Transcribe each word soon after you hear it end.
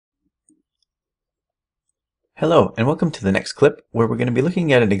Hello, and welcome to the next clip where we're going to be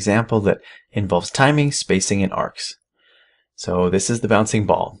looking at an example that involves timing, spacing, and arcs. So this is the bouncing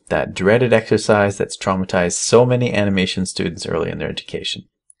ball, that dreaded exercise that's traumatized so many animation students early in their education.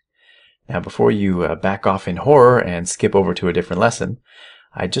 Now before you back off in horror and skip over to a different lesson,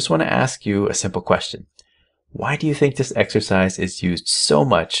 I just want to ask you a simple question. Why do you think this exercise is used so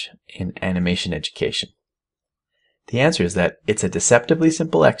much in animation education? The answer is that it's a deceptively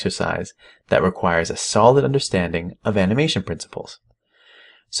simple exercise that requires a solid understanding of animation principles.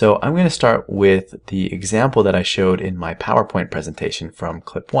 So I'm going to start with the example that I showed in my PowerPoint presentation from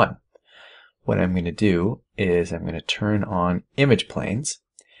clip 1. What I'm going to do is I'm going to turn on image planes,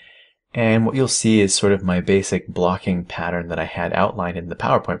 and what you'll see is sort of my basic blocking pattern that I had outlined in the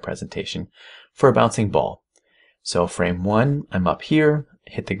PowerPoint presentation for a bouncing ball. So frame 1, I'm up here,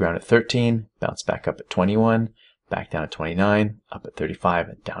 hit the ground at 13, bounce back up at 21, back down at 29, up at 35,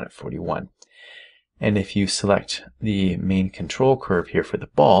 and down at 41. And if you select the main control curve here for the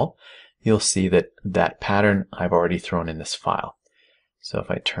ball, you'll see that that pattern I've already thrown in this file. So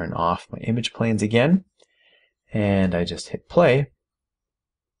if I turn off my image planes again, and I just hit play,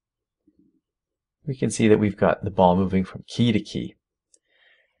 we can see that we've got the ball moving from key to key.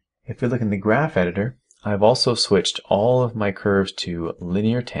 If we look in the graph editor, I've also switched all of my curves to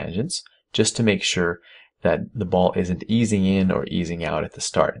linear tangents just to make sure that the ball isn't easing in or easing out at the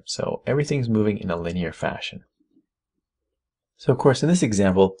start. So everything's moving in a linear fashion. So of course in this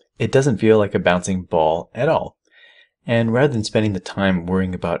example, it doesn't feel like a bouncing ball at all. And rather than spending the time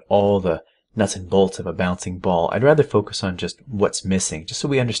worrying about all the nuts and bolts of a bouncing ball, I'd rather focus on just what's missing, just so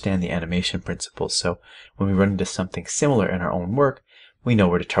we understand the animation principles. So when we run into something similar in our own work, we know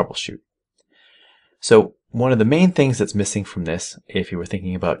where to troubleshoot. So one of the main things that's missing from this, if you were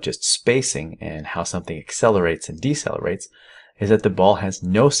thinking about just spacing and how something accelerates and decelerates, is that the ball has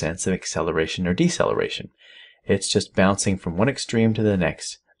no sense of acceleration or deceleration. It's just bouncing from one extreme to the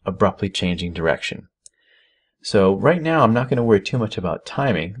next, abruptly changing direction. So right now I'm not going to worry too much about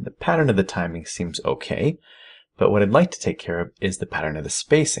timing. The pattern of the timing seems okay, but what I'd like to take care of is the pattern of the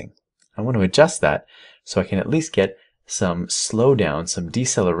spacing. I want to adjust that so I can at least get some slowdown, some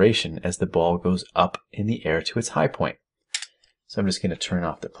deceleration as the ball goes up in the air to its high point. So I'm just going to turn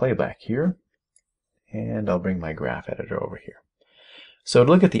off the playback here, and I'll bring my graph editor over here. So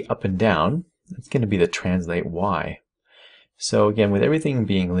to look at the up and down, it's going to be the translate Y. So again, with everything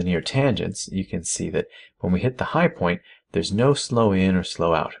being linear tangents, you can see that when we hit the high point, there's no slow in or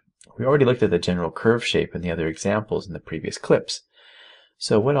slow out. We already looked at the general curve shape in the other examples in the previous clips.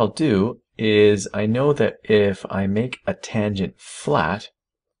 So what I'll do is I know that if I make a tangent flat,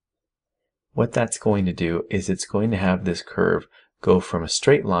 what that's going to do is it's going to have this curve go from a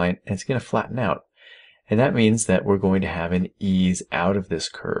straight line and it's going to flatten out. And that means that we're going to have an ease out of this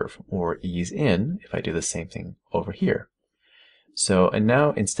curve, or ease in if I do the same thing over here. So, and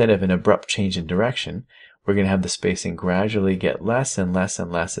now instead of an abrupt change in direction, we're going to have the spacing gradually get less and less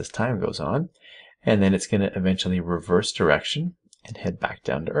and less as time goes on, and then it's going to eventually reverse direction and head back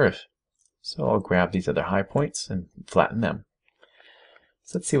down to earth. So I'll grab these other high points and flatten them.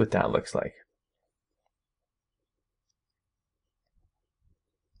 So let's see what that looks like.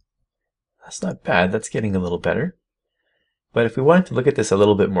 That's not bad, that's getting a little better. But if we wanted to look at this a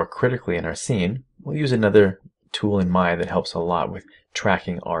little bit more critically in our scene, we'll use another tool in Maya that helps a lot with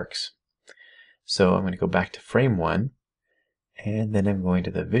tracking arcs. So I'm going to go back to frame 1, and then I'm going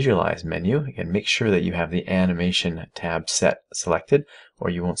to the Visualize menu. Again, make sure that you have the Animation tab selected,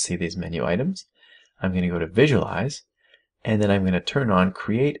 or you won't see these menu items. I'm going to go to Visualize, and then I'm going to turn on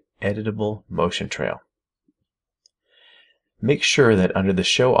Create Editable Motion Trail. Make sure that under the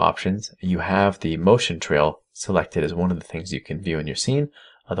Show options, you have the motion trail selected as one of the things you can view in your scene,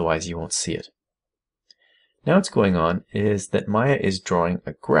 otherwise you won't see it. Now what's going on is that Maya is drawing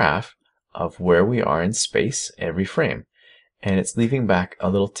a graph of where we are in space every frame, and it's leaving back a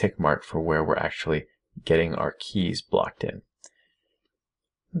little tick mark for where we're actually getting our keys blocked in.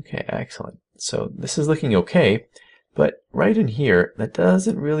 Okay, excellent. So this is looking okay, but right in here, that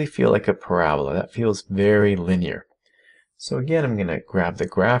doesn't really feel like a parabola. That feels very linear. So again, I'm going to grab the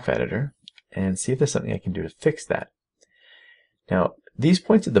graph editor and see if there's something I can do to fix that. Now, these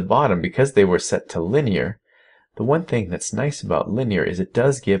points at the bottom, because they were set to linear, the one thing that's nice about linear is it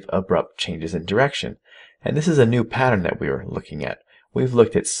does give abrupt changes in direction. And this is a new pattern that we were looking at. We've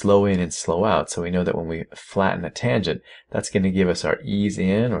looked at slow in and slow out, so we know that when we flatten a tangent, that's going to give us our ease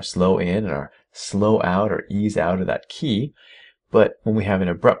in or slow in, and our slow out or ease out of that key. But when we have an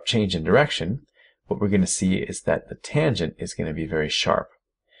abrupt change in direction, what we're going to see is that the tangent is going to be very sharp.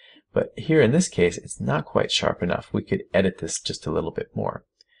 But here in this case, it's not quite sharp enough. We could edit this just a little bit more.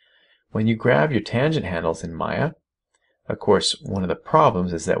 When you grab your tangent handles in Maya, of course, one of the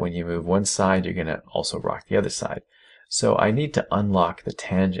problems is that when you move one side, you're going to also rock the other side. So I need to unlock the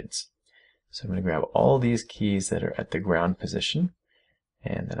tangents. So I'm going to grab all these keys that are at the ground position,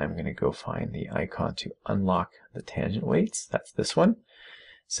 and then I'm going to go find the icon to unlock the tangent weights. That's this one.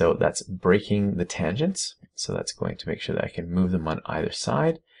 So that's breaking the tangents. So that's going to make sure that I can move them on either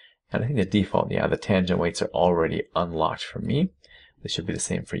side. And I think the default, yeah, the tangent weights are already unlocked for me. This should be the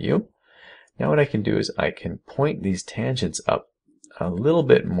same for you. Now what I can do is I can point these tangents up a little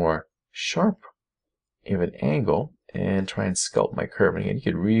bit more sharp of an angle and try and sculpt my curve. And again, you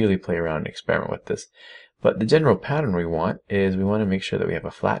could really play around and experiment with this. But the general pattern we want is we want to make sure that we have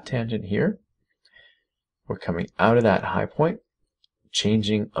a flat tangent here. We're coming out of that high point,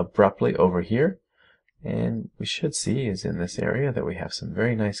 changing abruptly over here. And we should see is in this area that we have some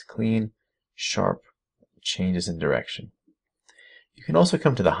very nice, clean, sharp changes in direction. You can also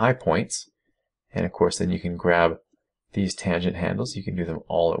come to the high points. And of course, then you can grab these tangent handles. You can do them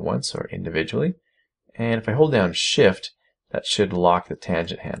all at once or individually. And if I hold down Shift, that should lock the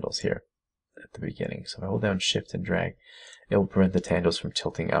tangent handles here at the beginning. So if I hold down Shift and drag, it will prevent the tangents from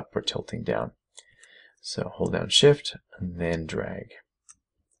tilting up or tilting down. So hold down Shift and then drag.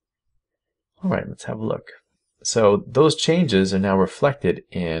 All right, let's have a look. So those changes are now reflected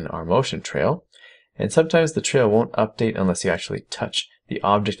in our motion trail. And sometimes the trail won't update unless you actually touch the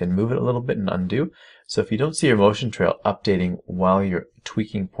object and move it a little bit and undo. So if you don't see your motion trail updating while you're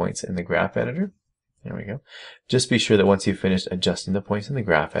tweaking points in the graph editor, there we go. Just be sure that once you've finished adjusting the points in the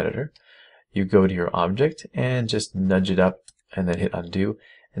graph editor, you go to your object and just nudge it up and then hit undo.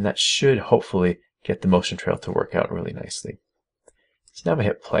 And that should hopefully get the motion trail to work out really nicely. So now if I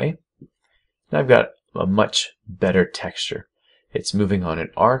hit play, now I've got a much better texture. It's moving on an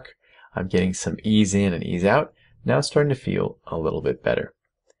arc. I'm getting some ease in and ease out. Now it's starting to feel a little bit better.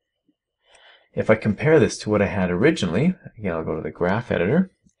 If I compare this to what I had originally, again, I'll go to the graph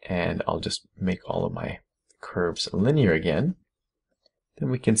editor and I'll just make all of my curves linear again. Then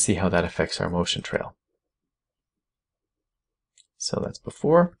we can see how that affects our motion trail. So that's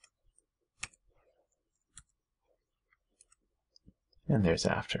before. And there's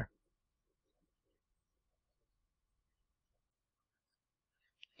after.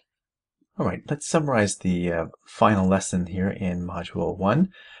 All right, let's summarize the final lesson here in Module 1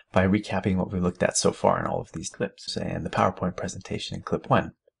 by recapping what we looked at so far in all of these clips and the PowerPoint presentation in Clip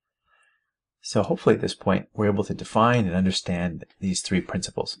 1. So hopefully at this point, we're able to define and understand these three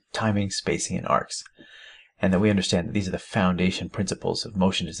principles, timing, spacing, and arcs, and that we understand that these are the foundation principles of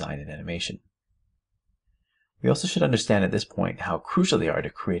motion design and animation. We also should understand at this point how crucial they are to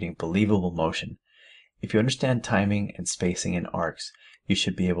creating believable motion. If you understand timing and spacing and arcs, you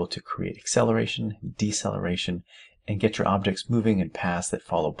should be able to create acceleration, deceleration, and get your objects moving in paths that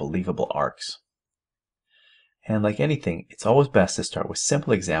follow believable arcs. And like anything, it's always best to start with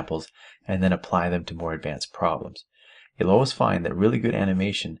simple examples and then apply them to more advanced problems. You'll always find that really good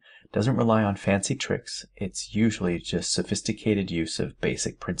animation doesn't rely on fancy tricks. It's usually just sophisticated use of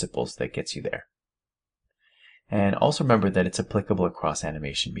basic principles that gets you there. And also remember that it's applicable across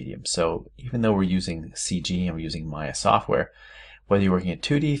animation mediums. So even though we're using CG and we're using Maya software, whether you're working in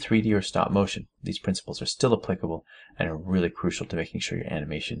 2D, 3D, or stop motion, these principles are still applicable and are really crucial to making sure your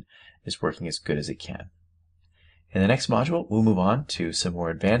animation is working as good as it can. In the next module, we'll move on to some more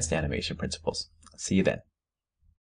advanced animation principles. See you then.